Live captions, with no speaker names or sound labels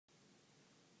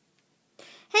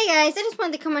Hey guys, I just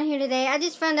wanted to come on here today. I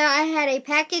just found out I had a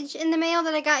package in the mail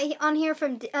that I got on here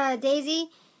from Daisy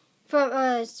from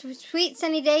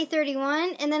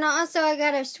SweetSunnyday31, and then also I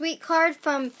got a sweet card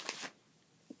from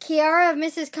Kiara of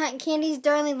Mrs. Cotton Candy's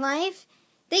Darling Life.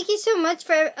 Thank you so much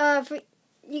for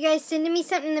you guys sending me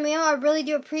something in the mail. I really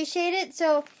do appreciate it.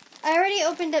 So I already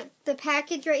opened up the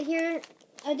package right here.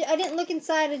 I didn't look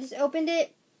inside. I just opened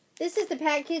it. This is the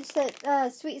package that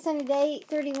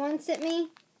SweetSunnyday31 sent me.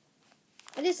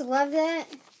 I just love that.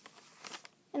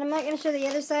 And I'm not going to show the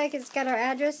other side because it's got our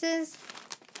addresses.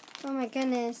 Oh my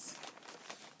goodness.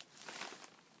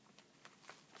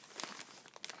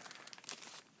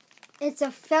 It's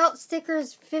a felt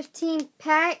stickers 15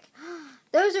 pack.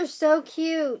 Those are so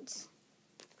cute.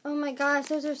 Oh my gosh,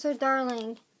 those are so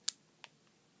darling.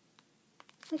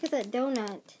 Look at that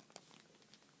donut.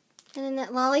 And then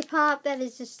that lollipop, that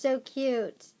is just so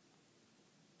cute.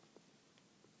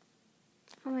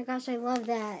 Oh my gosh, I love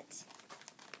that.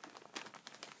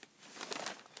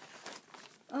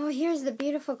 Oh, here's the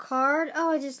beautiful card. Oh,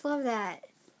 I just love that.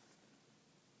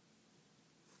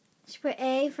 She put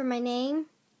A for my name.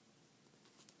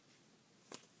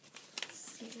 Let's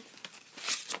see.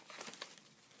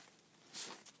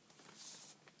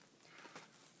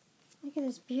 Look at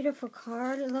this beautiful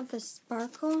card. I love the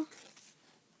sparkle on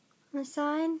the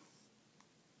side.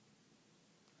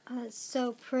 Oh, it's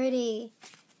so pretty.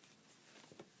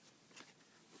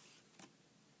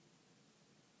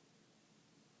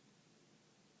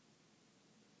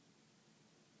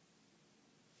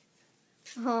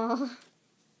 Oh,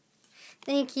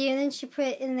 thank you. And then she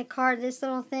put in the card this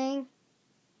little thing.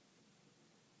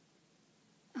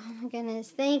 Oh my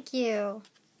goodness, thank you.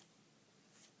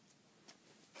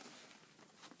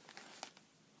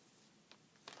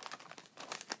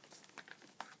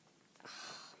 Oh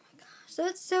my gosh,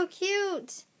 that's so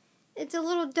cute. It's a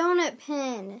little donut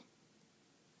pin.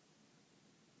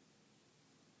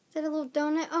 Is that a little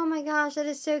donut? Oh my gosh, that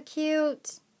is so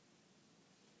cute.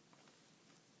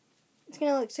 It's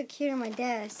going to look so cute on my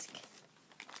desk.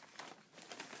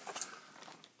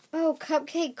 Oh,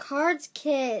 cupcake cards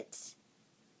kit.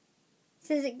 It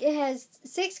says it has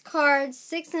 6 cards,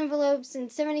 6 envelopes,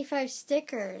 and 75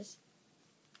 stickers.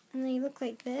 And they look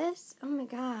like this. Oh my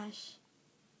gosh.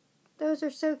 Those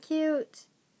are so cute.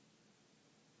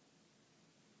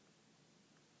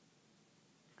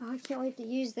 Oh, I can't wait to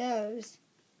use those.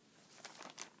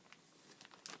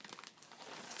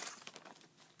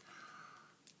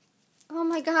 Oh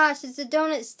my gosh, it's a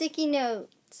donut sticky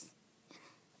notes.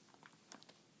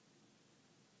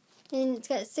 And it's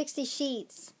got 60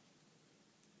 sheets.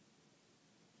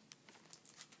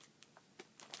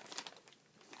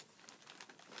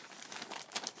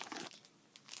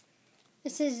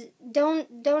 It says, do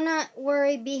not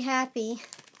worry, be happy.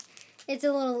 It's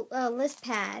a little list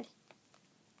pad.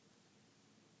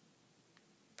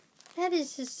 That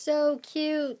is just so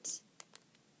cute.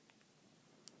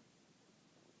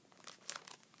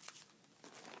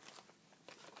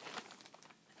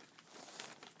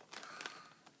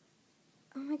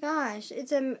 Oh my gosh,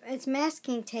 it's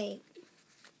masking tape.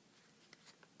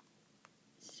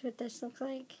 This is what this looks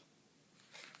like.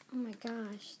 Oh my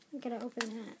gosh, I'm gonna open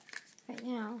that right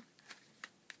now.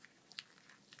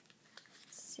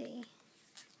 Let's see.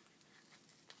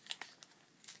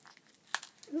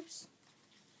 Oops.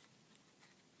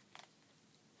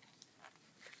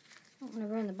 I don't want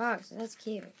to ruin the box, so that's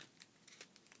cute.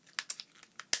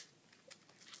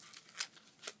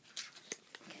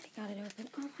 Got it open.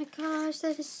 Oh my gosh,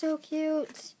 that is so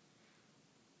cute.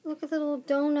 Look at the little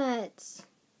donuts.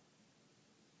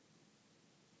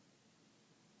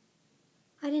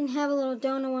 I didn't have a little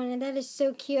donut one, and that is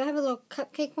so cute. I have a little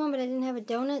cupcake one, but I didn't have a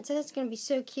donut, so that's going to be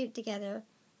so cute together.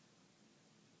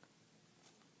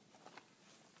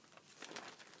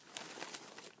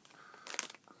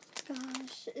 Oh my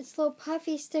gosh, it's little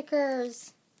puffy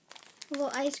stickers. A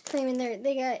little ice cream in there.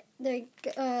 They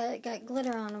got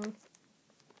glitter on them.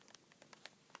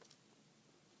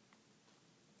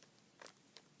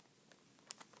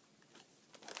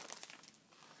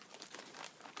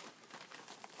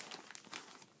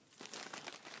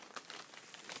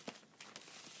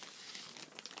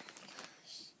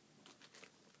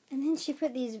 And then she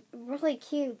put these really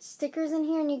cute stickers in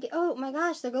here, and you get, oh my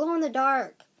gosh, they're glow in the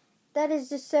dark. That is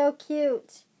just so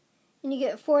cute. And you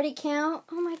get 40 count.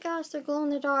 Oh my gosh, they're glow in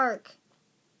the dark.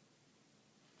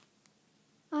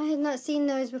 I had not seen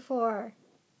those before.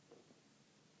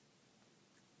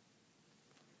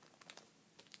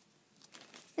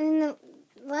 And then the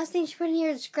last thing she put in here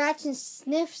is scratch and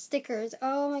sniff stickers.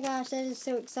 Oh my gosh, that is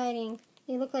so exciting.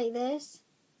 They look like this.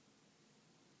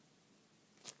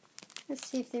 Let's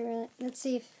see if they really. Let's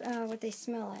see if what they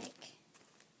smell like.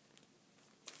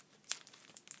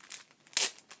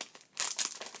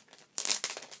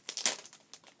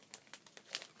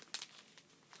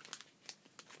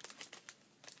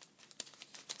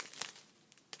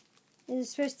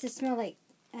 It's supposed to smell like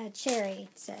cherry,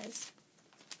 it says.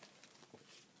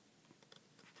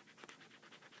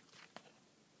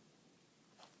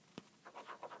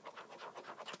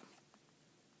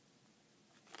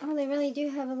 Oh, they really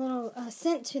do have a little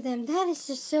scent to them. That is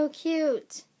just so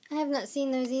cute. I have not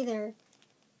seen those either.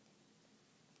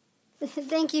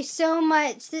 Thank you so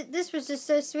much. This was just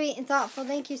so sweet and thoughtful.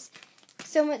 Thank you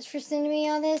so much for sending me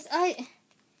all this.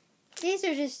 These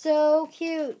are just so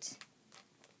cute.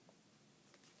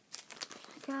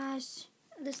 Oh my gosh,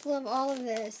 I just love all of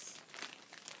this.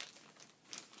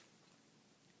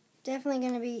 Definitely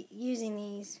going to be using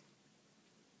these.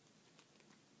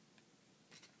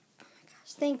 Oh my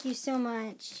gosh, thank you so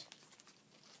much.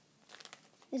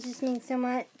 This just means so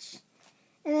much.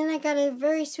 And then I got a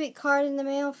very sweet card in the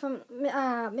mail from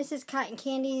Mrs. Cotton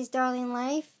Candy's Darling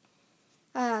Life.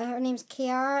 Her name's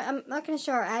Kiara. I'm not going to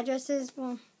show her addresses.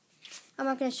 Well, I'm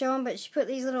not going to show them, but she put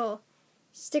these little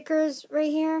stickers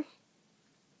right here.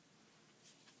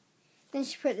 Then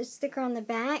she put a sticker on the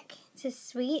back. It says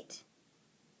sweet.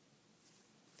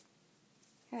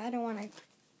 I don't want to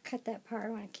cut that part. I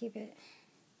want to keep it.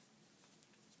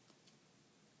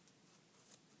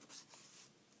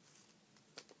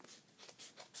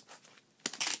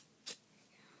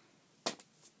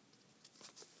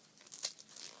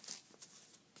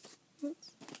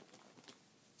 Oops.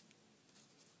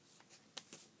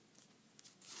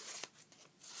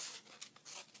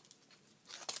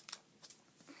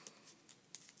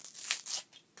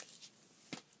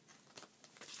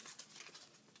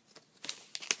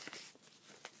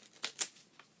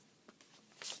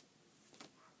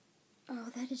 Oh,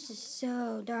 that is just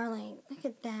so darling. Look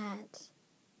at that.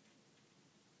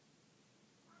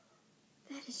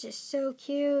 That is just so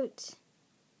cute.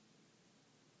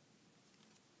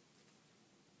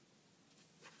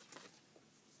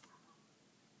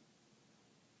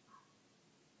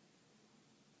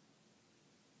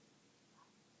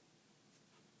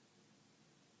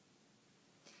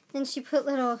 Then she put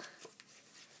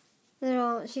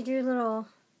she drew little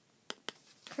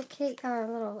cupcake or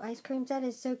little ice creams. That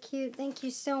is so cute. Thank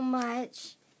you so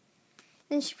much.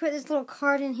 Then she put this little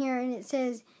card in here and it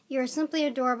says, "You are simply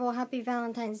adorable. Happy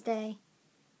Valentine's Day."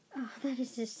 Oh, that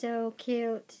is just so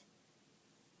cute.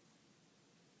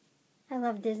 I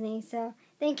love Disney, so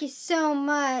thank you so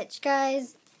much,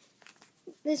 guys.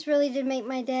 This really did make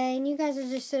my day, and you guys are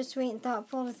just so sweet and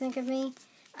thoughtful to think of me.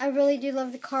 I really do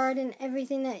love the card and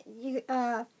everything that you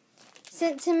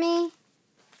sent to me. Oh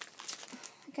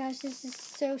my gosh, this is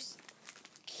so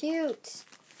cute.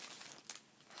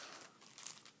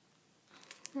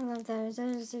 I love those.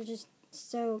 Those are just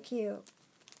so cute.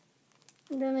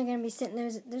 I'm really going to be sitting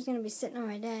there's going to be sitting on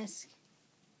my desk.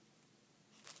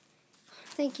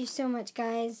 Thank you so much,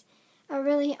 guys. I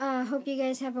really hope you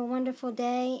guys have a wonderful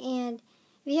day, and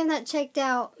if you have not checked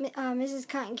out Mrs.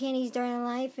 Cotton Candy's Darling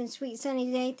Life and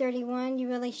SweetSunnyday31, you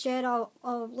really should. I'll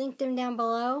link them down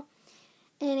below.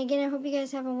 And again, I hope you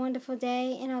guys have a wonderful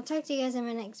day, and I'll talk to you guys in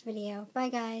my next video. Bye,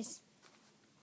 guys.